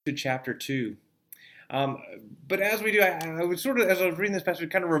to chapter 2. Um, but as we do, I was sort of, as I was reading this passage,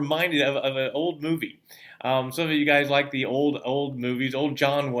 kind of reminded of an old movie. Some of you guys like the old movies, old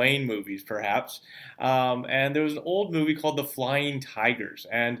John Wayne movies, perhaps. And there was an old movie called The Flying Tigers.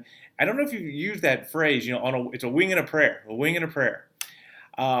 And I don't know if you've used that phrase, it's a wing and a prayer, a wing and a prayer.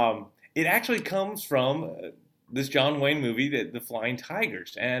 It actually comes from this John Wayne movie, The Flying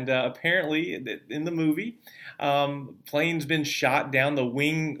Tigers. And apparently, in the movie, plane's been shot down, the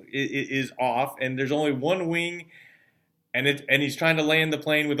wing is off, and there's only one wing, and he's trying to land the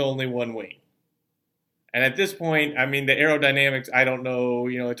plane with only one wing. And at this point, I mean, the aerodynamics, I don't know,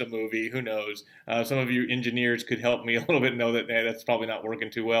 it's a movie, who knows? Some of you engineers could help me a little bit know that that's probably not working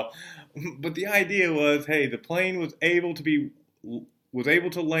too well. But the idea was, hey, the plane was able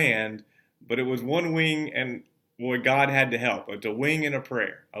to land, but it was one wing, and boy, God had to help. It's a wing and a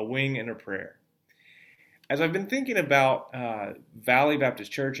prayer, a wing and a prayer. As I've been thinking about Valley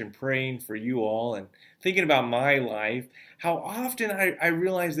Baptist Church and praying for you all and thinking about my life, how often I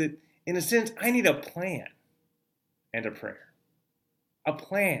realize that, in a sense, I need a plan and a prayer. A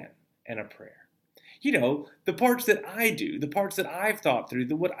plan and a prayer. The parts that I do, the parts that I've thought through,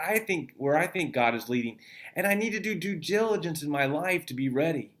 where I think God is leading. And I need to do due diligence in my life to be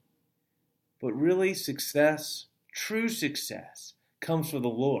ready. But really, true success, comes from the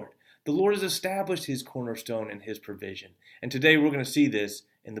Lord. The Lord has established his cornerstone and his provision. And today we're going to see this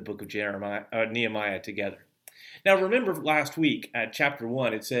in the book of Nehemiah together. Now remember last week at chapter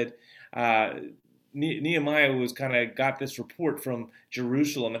 1, it said Nehemiah got this report from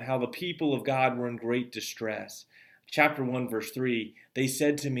Jerusalem and how the people of God were in great distress. Chapter 1 verse 3, they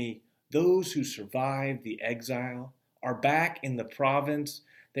said to me, those who survived the exile are back in the province.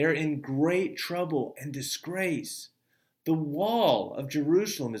 They're in great trouble and disgrace. The wall of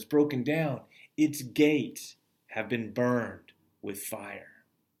Jerusalem is broken down. Its gates have been burned with fire.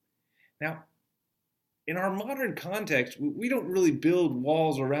 Now, in our modern context, we don't really build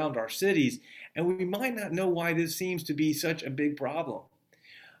walls around our cities, and we might not know why this seems to be such a big problem.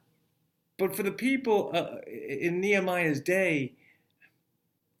 But for the people in Nehemiah's day,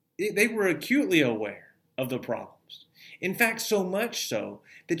 they were acutely aware of the problems. In fact, so much so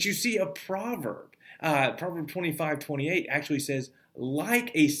that you see a proverb. Proverb 25:28 actually says,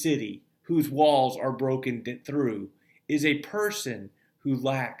 like a city whose walls are broken through is a person who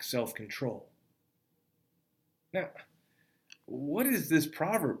lacks self-control. Now, what is this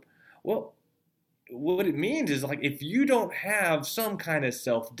proverb? Well, what it means is, like, if you don't have some kind of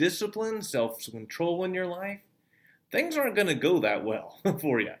self-discipline, self-control in your life, things aren't going to go that well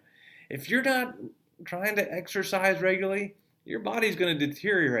for you. If you're not trying to exercise regularly, your body's going to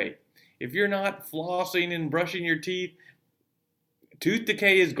deteriorate. If you're not flossing and brushing your teeth, tooth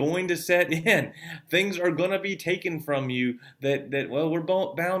decay is going to set in. Things are going to be taken from you we're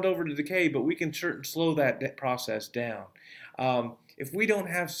bound over to decay, but we can slow that process down. If we don't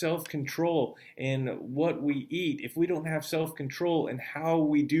have self-control in what we eat, if we don't have self-control in how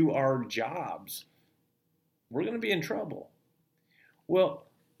we do our jobs, we're going to be in trouble. Well,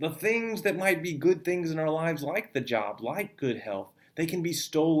 the things that might be good things in our lives, like the job, like good health, they can be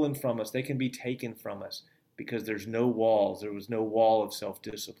stolen from us. They can be taken from us because there's no walls. There was no wall of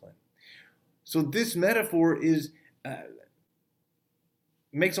self-discipline. So this metaphor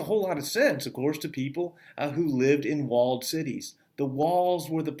makes a whole lot of sense, of course, to people who lived in walled cities. The walls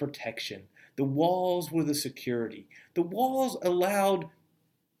were the protection. The walls were the security. The walls allowed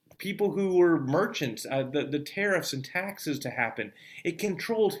people who were merchants, the tariffs and taxes to happen. It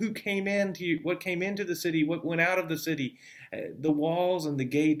controlled what came into the city, what went out of the city. The walls and the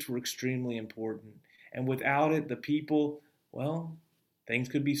gates were extremely important. And without it, the people, things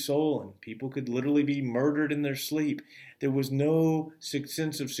could be stolen. People could literally be murdered in their sleep. There was no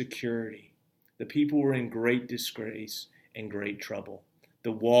sense of security. The people were in great disgrace and great trouble.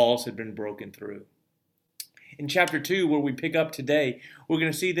 The walls had been broken through. In chapter 2, where we pick up today, we're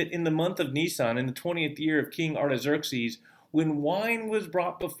going to see that in the month of Nisan, in the 20th year of King Artaxerxes, when wine was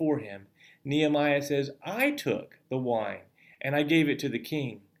brought before him, Nehemiah says, I took the wine and I gave it to the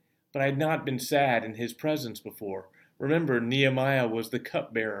king, but I had not been sad in his presence before. Remember, Nehemiah was the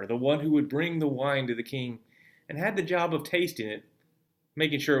cupbearer, the one who would bring the wine to the king, and had the job of tasting it,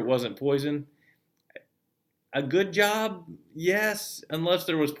 making sure it wasn't poison. A good job, yes, unless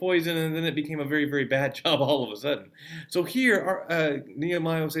there was poison, and then it became a very, very bad job all of a sudden. So here,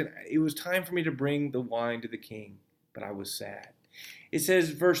 Nehemiah was saying, it was time for me to bring the wine to the king, but I was sad. It says,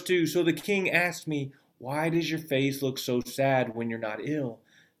 verse 2, so the king asked me, why does your face look so sad when you're not ill?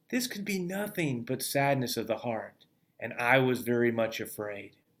 This could be nothing but sadness of the heart. And I was very much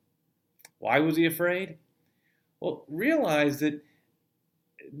afraid. Why was he afraid? Well, realize that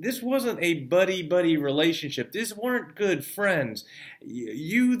this wasn't a buddy-buddy relationship. These weren't good friends.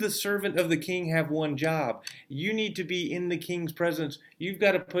 You, the servant of the king, have one job. You need to be in the king's presence. You've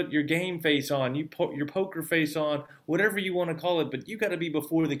got to put your game face on, you put your poker face on, whatever you want to call it, but you got to be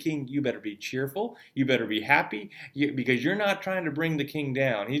before the king. You better be cheerful. You better be happy because you're not trying to bring the king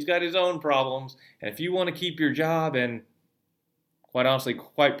down. He's got his own problems, and if you want to keep your job and quite honestly,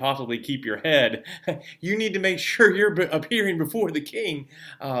 quite possibly keep your head, you need to make sure you're appearing before the king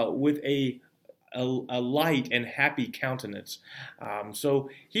with a light and happy countenance. So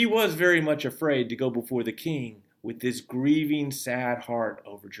he was very much afraid to go before the king with this grieving, sad heart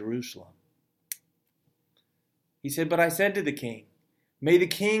over Jerusalem. He said, "But I said to the king, may the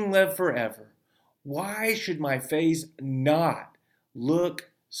king live forever. Why should my face not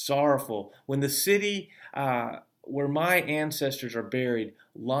look sorrowful when the city where my ancestors are buried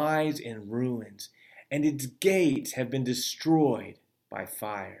lies in ruins, and its gates have been destroyed by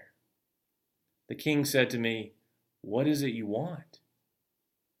fire?" The king said to me, "What is it you want?"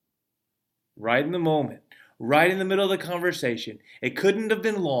 Right in the moment, right in the middle of the conversation, it couldn't have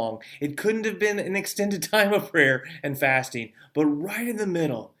been long, it couldn't have been an extended time of prayer and fasting, but right in the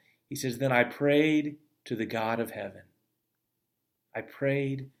middle, he says, "Then I prayed to the God of heaven." I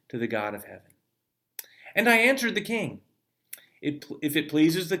prayed to the God of heaven. And I answered the king, "If it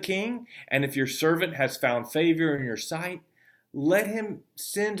pleases the king, and if your servant has found favor in your sight, let him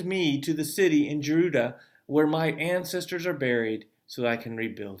send me to the city in Judah where my ancestors are buried, so that I can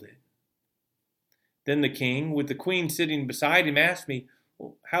rebuild it." Then the king, with the queen sitting beside him, asked me,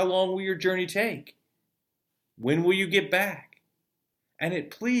 "Well, how long will your journey take? When will you get back?" And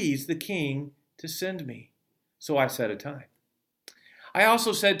it pleased the king to send me, so I set a time. I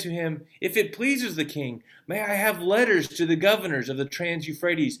also said to him, "If it pleases the king, may I have letters to the governors of the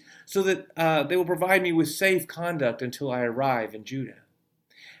Trans-Euphrates, so that they will provide me with safe conduct until I arrive in Judah.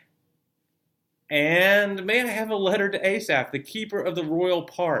 And may I have a letter to Asaph, the keeper of the royal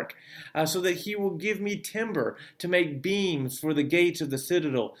park, so that he will give me timber to make beams for the gates of the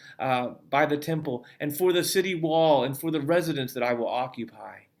citadel by the temple, and for the city wall, and for the residence that I will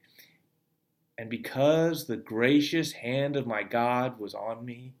occupy." And because the gracious hand of my God was on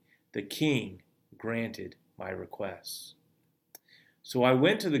me, the king granted my requests. So I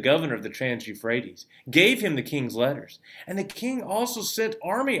went to the governor of the Trans-Euphrates, gave him the king's letters, and the king also sent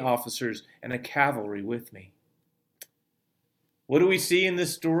army officers and a cavalry with me. What do we see in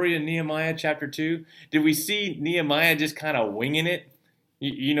this story in Nehemiah chapter 2? Did we see Nehemiah just kind of winging it?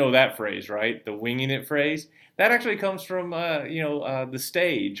 You know that phrase, right? The winging it phrase. That actually comes from the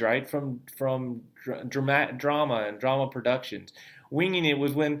stage, right? From drama and drama productions. Winging it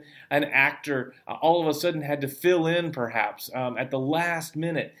was when an actor all of a sudden had to fill in, perhaps at the last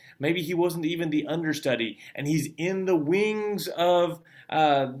minute. Maybe he wasn't even the understudy, and he's in the wings of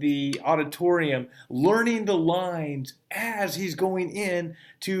the auditorium, learning the lines as he's going in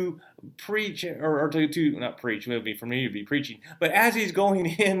to preach, or to not preach, maybe for me to be preaching, but as he's going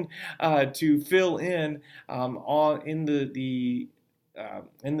in to fill in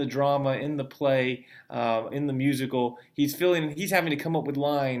in the drama, in the play, in the musical, he's having to come up with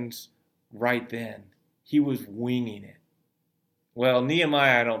lines right then. He was winging it. Well,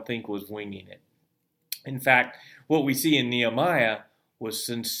 Nehemiah, I don't think, was winging it. In fact, what we see in Nehemiah was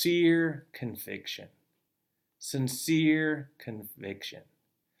sincere conviction. Sincere conviction.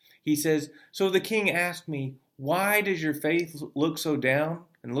 He says, "So the king asked me, 'Why does your face look so down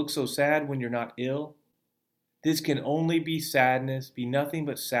and look so sad when you're not ill?' This can only be sadness, be nothing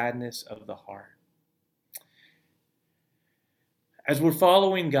but sadness of the heart." As we're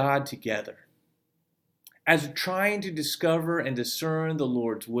following God together, as trying to discover and discern the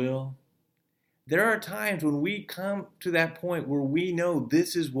Lord's will, there are times when we come to that point where we know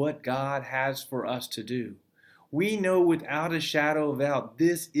this is what God has for us to do. We know without a shadow of doubt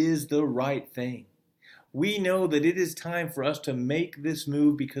this is the right thing. We know that it is time for us to make this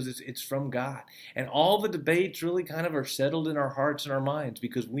move because it's from God. And all the debates really kind of are settled in our hearts and our minds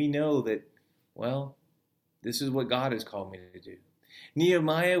because we know that, well, this is what God has called me to do.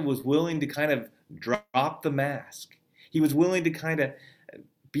 Nehemiah was willing to kind of drop the mask. He was willing to kind of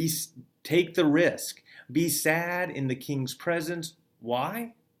take the risk, be sad in the king's presence.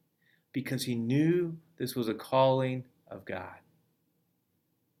 Why? Because he knew this was a calling of God.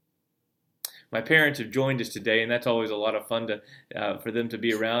 My parents have joined us today, and that's always a lot of fun for them to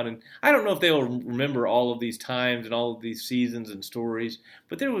be around. And I don't know if they'll remember all of these times and all of these seasons and stories,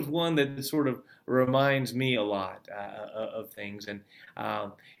 but there was one that sort of reminds me a lot of things. And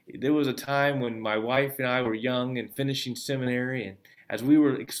there was a time when my wife and I were young and finishing seminary, and as we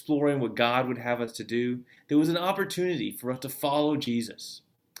were exploring what God would have us to do, there was an opportunity for us to follow Jesus.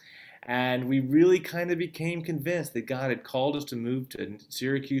 And we really kind of became convinced that God had called us to move to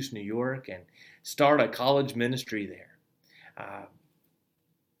Syracuse, New York, and start a college ministry there.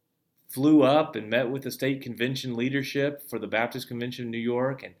 Flew up and met with the state convention leadership for the Baptist Convention of New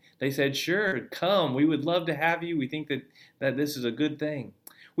York, and they said, sure, come. We would love to have you. We think that this is a good thing.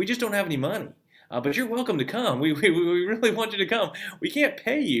 We just don't have any money. But you're welcome to come. We really want you to come. We can't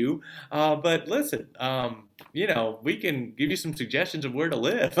pay you, but listen, we can give you some suggestions of where to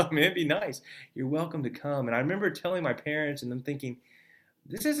live. I mean, it'd be nice. You're welcome to come. And I remember telling my parents and them thinking,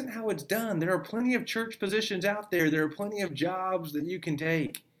 this isn't how it's done. There are plenty of church positions out there. There are plenty of jobs that you can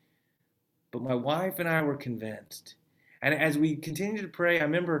take. But my wife and I were convinced. And as we continued to pray, I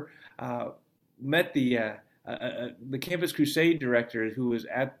remember met the Campus Crusade director who was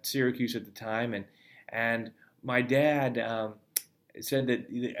at Syracuse at the time, and my dad said that,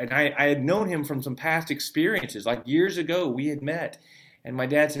 and I had known him from some past experiences, like years ago we had met, and my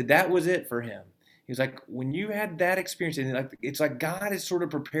dad said that was it for him. He was like, when you had that experience, and it's like God has sort of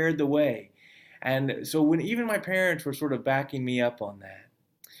prepared the way. And so when even my parents were sort of backing me up on that,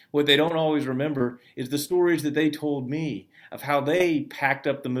 what they don't always remember is the stories that they told me of how they packed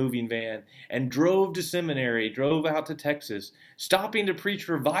up the moving van and drove to seminary, drove out to Texas, stopping to preach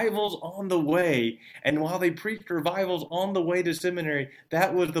revivals on the way. And while they preached revivals on the way to seminary,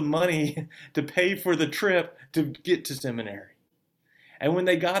 that was the money to pay for the trip to get to seminary. And when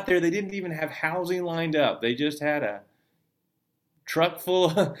they got there, they didn't even have housing lined up. They just had a truck full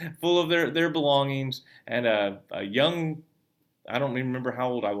of their belongings and a young, I don't even remember how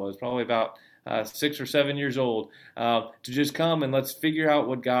old I was, probably about 6 or 7 years old, to just come and let's figure out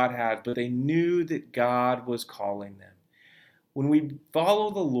what God had. But they knew that God was calling them. When we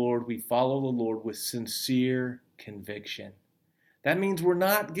follow the Lord, we follow the Lord with sincere conviction. That means we're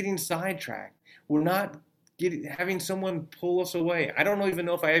not getting sidetracked. We're not having someone pull us away. I don't even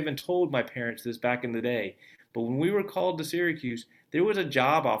know if I even told my parents this back in the day, but when we were called to Syracuse, there was a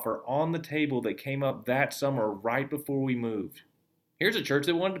job offer on the table that came up that summer right before we moved. Here's a church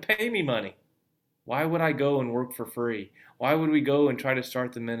that wanted to pay me money. Why would I go and work for free? Why would we go and try to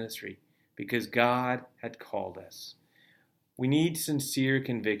start the ministry? Because God had called us. We need sincere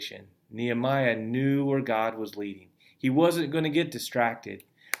conviction. Nehemiah knew where God was leading. He wasn't going to get distracted.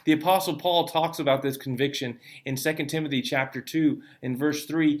 The Apostle Paul talks about this conviction in 2 Timothy chapter 2 in verse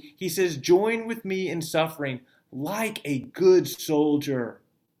 3. He says, join with me in suffering like a good soldier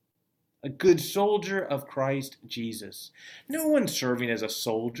of Christ Jesus. No one serving as a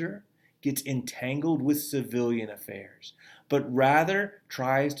soldier gets entangled with civilian affairs, but rather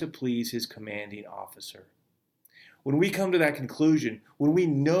tries to please his commanding officer. When we come to that conclusion, when we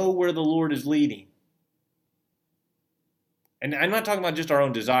know where the Lord is leading, and I'm not talking about just our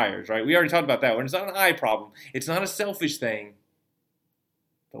own desires, right? We already talked about that one. It's not an I problem. It's not a selfish thing.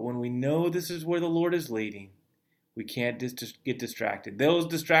 But when we know this is where the Lord is leading, we can't get distracted. Those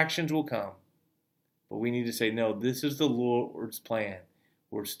distractions will come. But we need to say, no, this is the Lord's plan.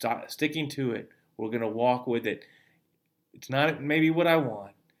 We're sticking to it. We're going to walk with it. It's not maybe what I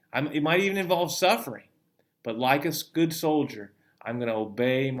want. It might even involve suffering. But like a good soldier, I'm going to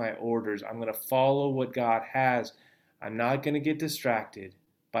obey my orders. I'm going to follow what God has. I'm not going to get distracted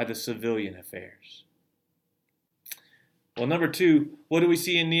by the civilian affairs. Well, number 2, what do we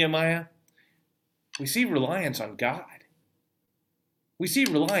see in Nehemiah? We see reliance on God. We see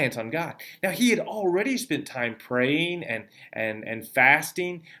reliance on God. Now, he had already spent time praying and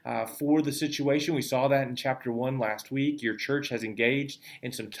fasting for the situation. We saw that in chapter 1 last week. Your church has engaged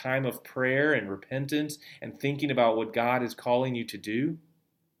in some time of prayer and repentance and thinking about what God is calling you to do.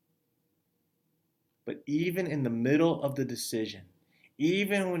 But even in the middle of the decision,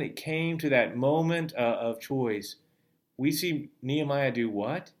 even when it came to that moment of choice, we see Nehemiah do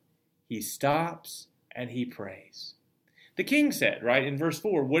what? He stops and he prays. The king said, right, in verse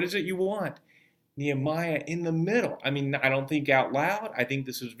 4, what is it you want? Nehemiah in the middle. I mean, I don't think out loud. I think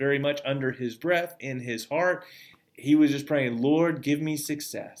this was very much under his breath, in his heart. He was just praying, Lord, give me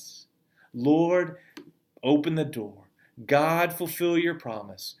success. Lord, open the door. God, fulfill your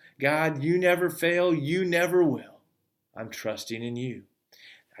promise. God, you never fail. You never will. I'm trusting in you.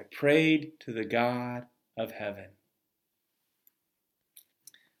 I prayed to the God of heaven.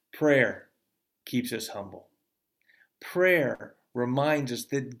 Prayer keeps us humble. Prayer reminds us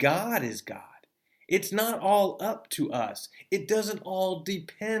that God is God. It's not all up to us. It doesn't all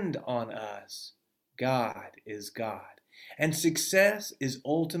depend on us. God is God. And success is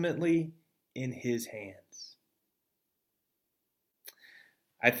ultimately in His hands.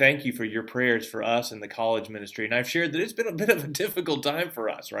 I thank you for your prayers for us in the college ministry. And I've shared that it's been a bit of a difficult time for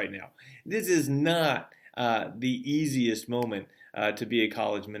us right now. This is not the easiest moment to be a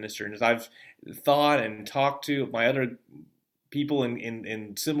college minister. And as I've thought and talked to my other people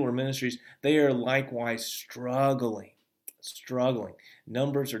in similar ministries, they are likewise struggling.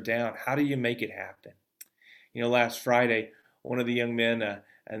 Numbers are down. How do you make it happen? Last Friday, one of the young men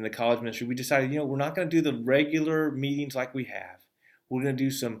in the college ministry, we decided, we're not going to do the regular meetings like we have. We're going to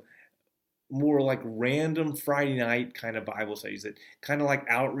do some more like random Friday night kind of Bible studies, that kind of like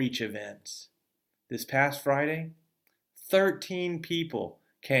outreach events. This past Friday, 13 people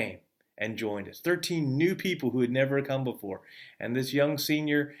came and joined us. 13 new people who had never come before. And this young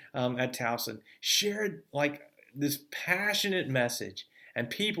senior at Towson shared like this passionate message, and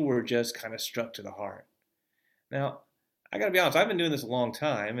people were just kind of struck to the heart. Now, I got to be honest, I've been doing this a long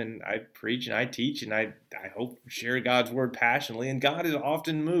time, and I preach and I teach, and I hope share God's word passionately, and God is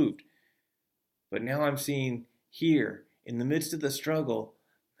often moved. But now I'm seeing here, in the midst of the struggle,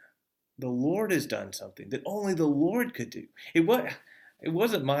 the Lord has done something that only the Lord could do. It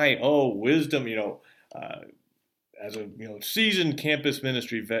wasn't my wisdom, as a seasoned campus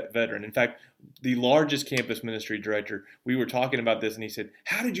ministry veteran. In fact, the largest campus ministry director, we were talking about this, and he said,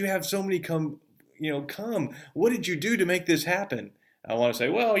 "How did you have so many come? What did you do to make this happen?" I want to say,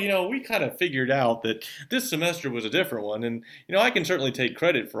 well, we kind of figured out that this semester was a different one, and I can certainly take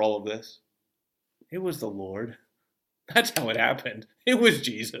credit for all of this. It was the Lord. That's how it happened. It was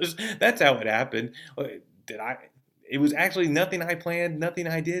Jesus. That's how it happened. It was actually nothing I planned, nothing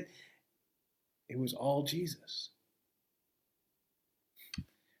I did. It was all Jesus.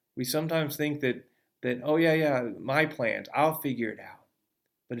 We sometimes think that oh yeah, my plans, I'll figure it out.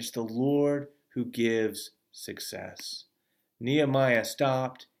 But it's the Lord who gives success. Nehemiah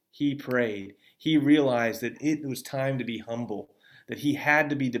stopped. He prayed. He realized that it was time to be humble, that he had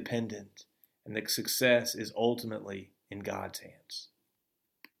to be dependent, and that success is ultimately in God's hands.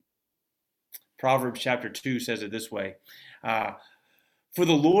 Proverbs chapter 2 says it this way, "For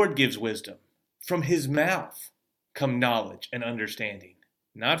the Lord gives wisdom. From his mouth come knowledge and understanding.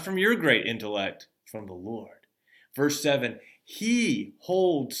 Not from your great intellect, from the Lord." Verse 7, "He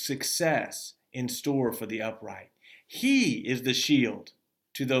holds success in store for the upright. He is the shield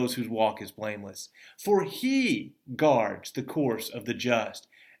to those whose walk is blameless. For he guards the course of the just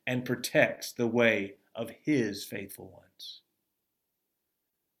and protects the way of his faithful ones."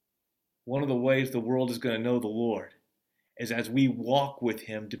 One of the ways the world is going to know the Lord is as we walk with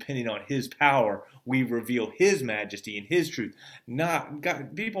him, depending on his power, we reveal his majesty and his truth.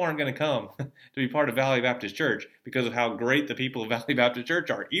 People aren't going to come to be part of Valley Baptist Church because of how great the people of Valley Baptist Church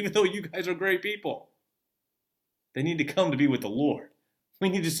are, even though you guys are great people. They need to come to be with the Lord. We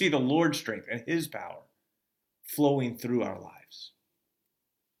need to see the Lord's strength and his power flowing through our lives.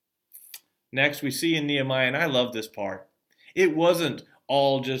 Next, we see in Nehemiah, and I love this part, it wasn't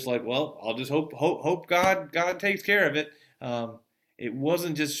all just like, well, I'll just hope God takes care of it. It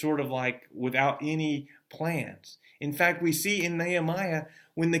wasn't just sort of like without any plans. In fact, we see in Nehemiah,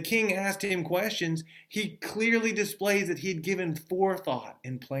 when the king asked him questions, he clearly displays that he'd given forethought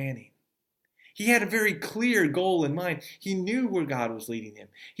and planning. He had a very clear goal in mind. He knew where God was leading him.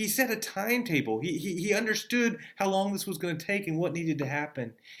 He set a timetable. He understood how long this was going to take and what needed to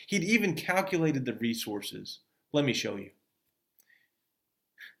happen. He'd even calculated the resources. Let me show you.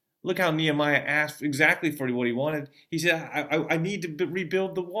 Look how Nehemiah asked exactly for what he wanted. He said, I need to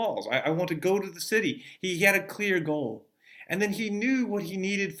rebuild the walls. I want to go to the city. He had a clear goal. And then he knew what he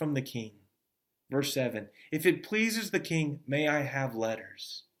needed from the king. Verse 7, "If it pleases the king, may I have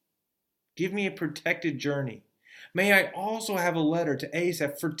letters. Give me a protected journey. May I also have a letter to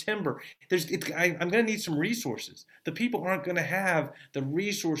Asaph for timber." I'm going to need some resources. The people aren't going to have the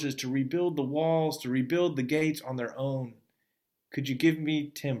resources to rebuild the walls, to rebuild the gates on their own. Could you give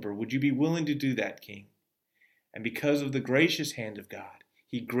me timber? Would you be willing to do that, king? And because of the gracious hand of God,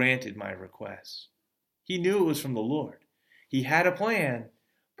 he granted my request. He knew it was from the Lord. He had a plan,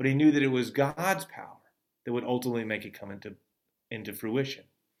 but he knew that it was God's power that would ultimately make it come into fruition.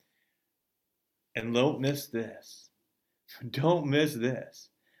 And don't miss this. Don't miss this.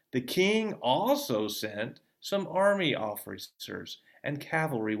 The king also sent some army officers and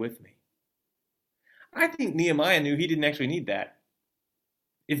cavalry with me. I think Nehemiah knew he didn't actually need that.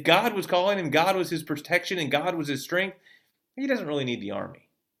 If God was calling him, God was his protection, and God was his strength, he doesn't really need the army.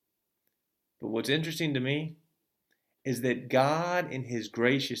 But what's interesting to me is that God, in his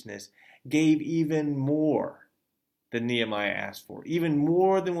graciousness, gave even more than Nehemiah asked for, even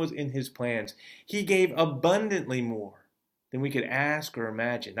more than was in his plans. He gave abundantly more than we could ask or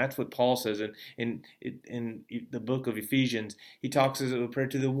imagine. That's what Paul says in the book of Ephesians. He talks as a prayer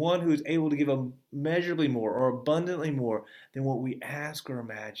to the one who is able to give immeasurably more or abundantly more than what we ask or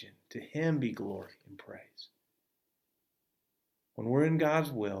imagine. To him be glory and praise. When we're in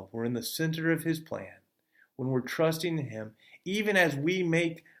God's will, we're in the center of his plan. When we're trusting in him, even as we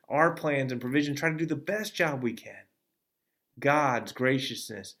make our plans and provision, try to do the best job we can, God's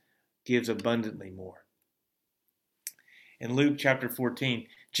graciousness gives abundantly more. In Luke chapter 14,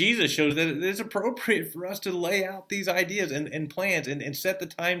 Jesus shows that it is appropriate for us to lay out these ideas and plans and set the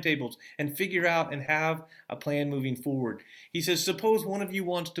timetables and figure out and have a plan moving forward. He says, suppose one of you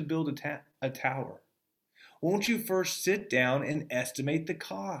wants to build a tower. Won't you first sit down and estimate the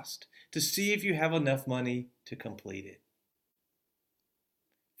cost to see if you have enough money to complete it?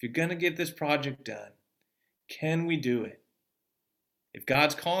 If you're going to get this project done, can we do it? If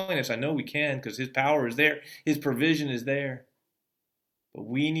God's calling us, I know we can because his power is there. His provision is there. But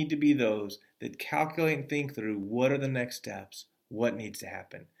we need to be those that calculate and think through what are the next steps, what needs to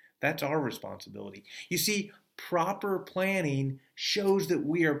happen. That's our responsibility. You see, proper planning shows that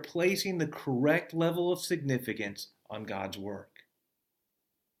we are placing the correct level of significance on God's work.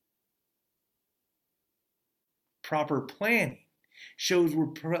 Proper planning shows we're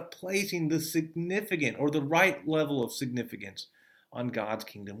placing the significant or the right level of significance on God's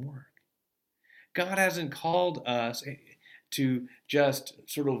kingdom work. God hasn't called us to just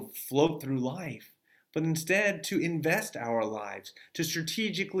sort of float through life, but instead to invest our lives, to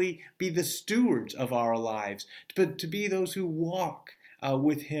strategically be the stewards of our lives, but to be those who walk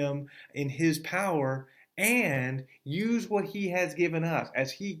with him in his power and use what he has given us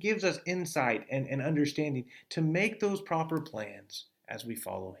as he gives us insight and understanding to make those proper plans as we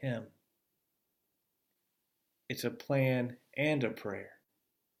follow him. It's a plan and a prayer.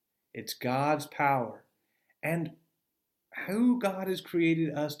 It's God's power and who God has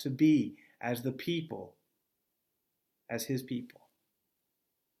created us to be as the people, as his people.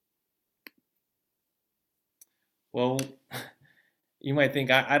 Well, you might think,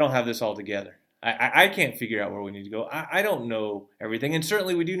 I don't have this all together. I can't figure out where we need to go. I don't know everything. And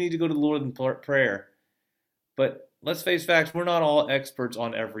certainly we do need to go to the Lord in prayer. But let's face facts, we're not all experts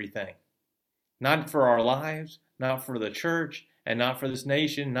on everything. Not for our lives, not for the church, and not for this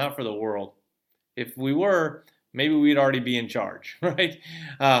nation, not for the world. If we were, maybe we'd already be in charge, right?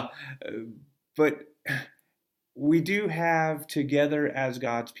 But we do have together as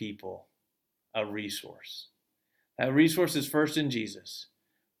God's people a resource. That resource is first in Jesus,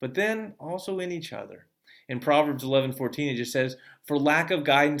 but then also in each other. In Proverbs 11:14, it just says, "For lack of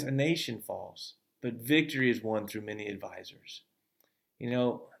guidance, a nation falls, but victory is won through many advisors." You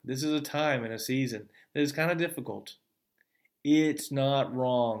know, this is a time and a season that is kind of difficult. It's not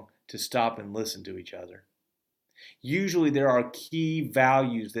wrong to stop and listen to each other. Usually there are key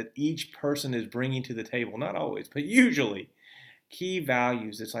values that each person is bringing to the table. Not always, but usually. Key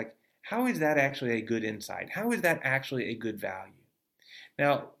values. It's like, how is that actually a good insight? How is that actually a good value?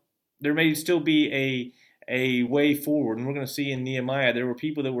 Now, there may still be a way forward. And we're going to see in Nehemiah, there were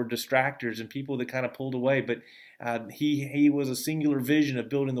people that were distractors and people that kind of pulled away. But he was a singular vision of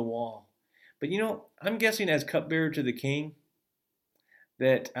building the wall. But you know, I'm guessing as cupbearer to the king,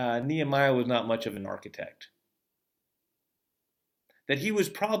 that Nehemiah was not much of an architect. That he was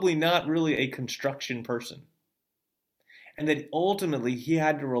probably not really a construction person. And that ultimately he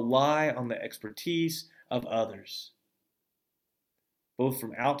had to rely on the expertise of others, both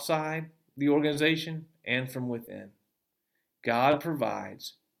from outside the organization and from within. God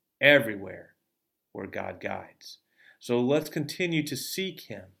provides everywhere where God guides. So let's continue to seek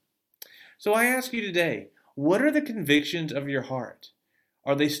him. So I ask you today, what are the convictions of your heart?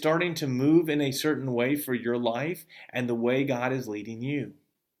 Are they starting to move in a certain way for your life and the way God is leading you?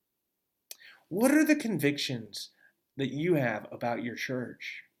 What are the convictions that you have about your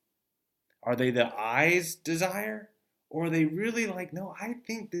church? Are they the eyes desire? Or are they really like, no, I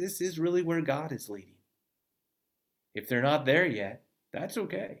think this is really where God is leading? If they're not there yet, that's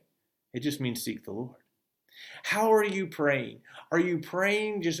okay. It just means seek the Lord. How are you praying? Are you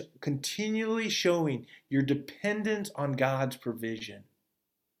praying just continually showing your dependence on God's provision?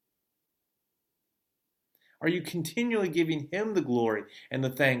 Are you continually giving him the glory and the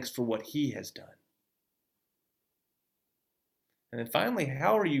thanks for what he has done? And then finally,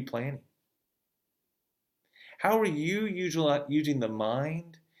 how are you planning? How are you using the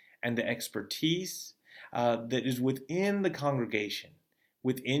mind and the expertise that is within the congregation,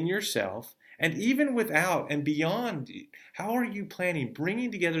 within yourself, and even without and beyond? How are you planning,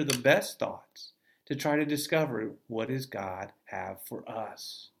 bringing together the best thoughts to try to discover what does God have for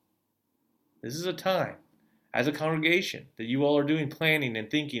us? This is a time, as a congregation, that you all are doing planning and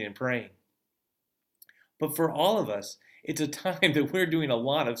thinking and praying. But for all of us, it's a time that we're doing a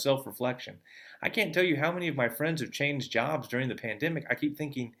lot of self-reflection. I can't tell you how many of my friends have changed jobs during the pandemic. I keep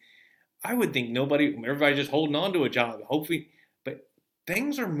thinking, I would think everybody just holding on to a job, hopefully.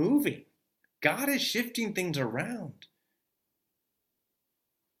 things are moving. God is shifting things around.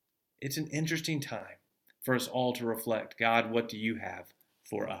 It's an interesting time for us all to reflect, God, what do you have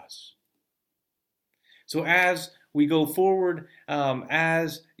for us? So as we go forward,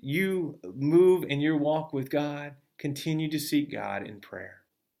 as you move in your walk with God, continue to seek God in prayer.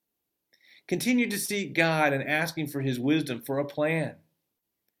 Continue to seek God and asking for his wisdom for a plan.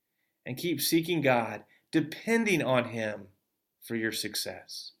 And keep seeking God, depending on him for your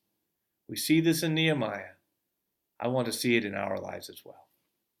success. We see this in Nehemiah. I want to see it in our lives as well.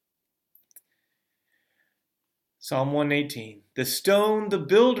 Psalm 118, the stone the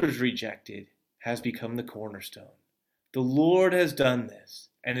builders rejected has become the cornerstone. The Lord has done this,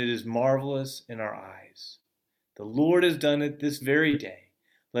 and it is marvelous in our eyes. The Lord has done it this very day.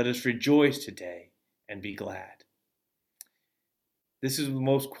 Let us rejoice today and be glad. This is the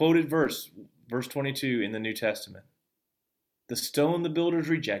most quoted verse 22 in the New Testament. The stone the builders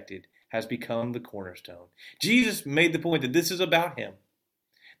rejected has become the cornerstone. Jesus made the point that this is about him,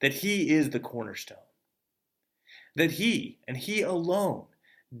 that he is the cornerstone, that he and he alone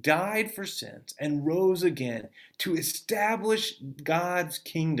died for sins and rose again to establish God's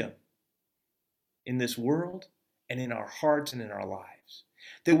kingdom in this world and in our hearts and in our lives.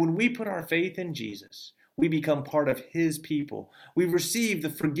 That when we put our faith in Jesus, we become part of his people. We receive the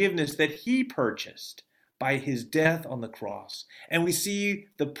forgiveness that he purchased by his death on the cross. And we see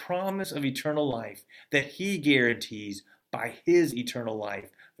the promise of eternal life that he guarantees by his eternal life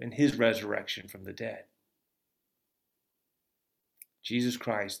and his resurrection from the dead. Jesus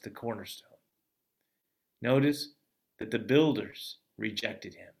Christ, the cornerstone. Notice that the builders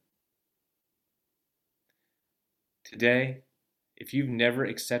rejected him. Today, if you've never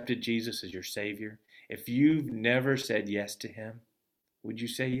accepted Jesus as your Savior, if you've never said yes to him, would you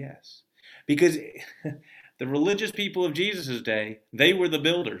say yes? Because the religious people of Jesus' day, they were the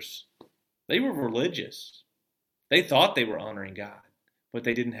builders. They were religious. They thought they were honoring God, but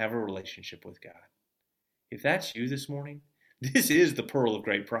they didn't have a relationship with God. If that's you this morning, this is the pearl of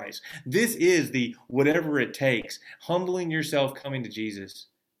great price. This is the whatever it takes. Humbling yourself, coming to Jesus.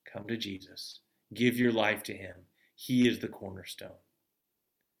 Come to Jesus. Give your life to him. He is the cornerstone.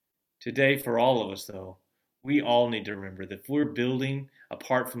 Today, for all of us, though, we all need to remember that if we're building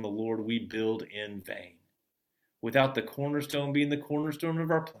apart from the Lord, we build in vain. Without the cornerstone being the cornerstone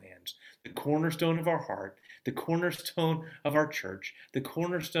of our plans, the cornerstone of our heart, the cornerstone of our church, the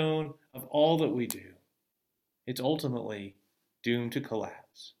cornerstone of all that we do, it's ultimately doomed to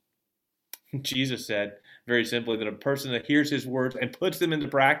collapse. Jesus said, very simply, that a person that hears his words and puts them into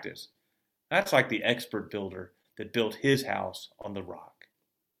practice, that's like the expert builder that built his house on the rock.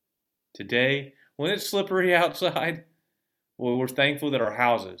 Today, when it's slippery outside, well, we're thankful that our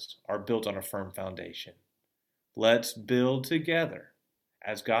houses are built on a firm foundation. Let's build together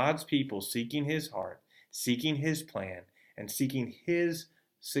as God's people, seeking his heart, seeking his plan, and seeking his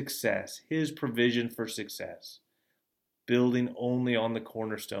success, his provision for success, building only on the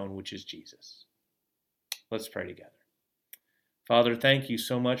cornerstone, which is Jesus. Let's pray together. Father, thank you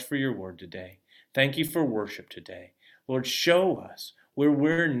so much for your word today. Thank you for worship today. Lord, show us where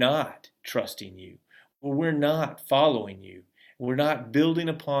we're not trusting you, where we're not following you, we're not building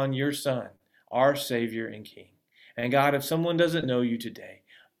upon your Son, our Savior and King. And God, if someone doesn't know you today,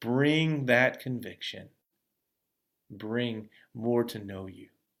 bring that conviction. Bring more to know you.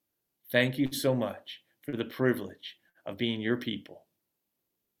 Thank you so much for the privilege of being your people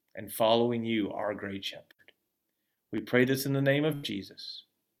and following you, our great shepherd. We pray this in the name of Jesus.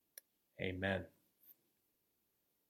 Amen.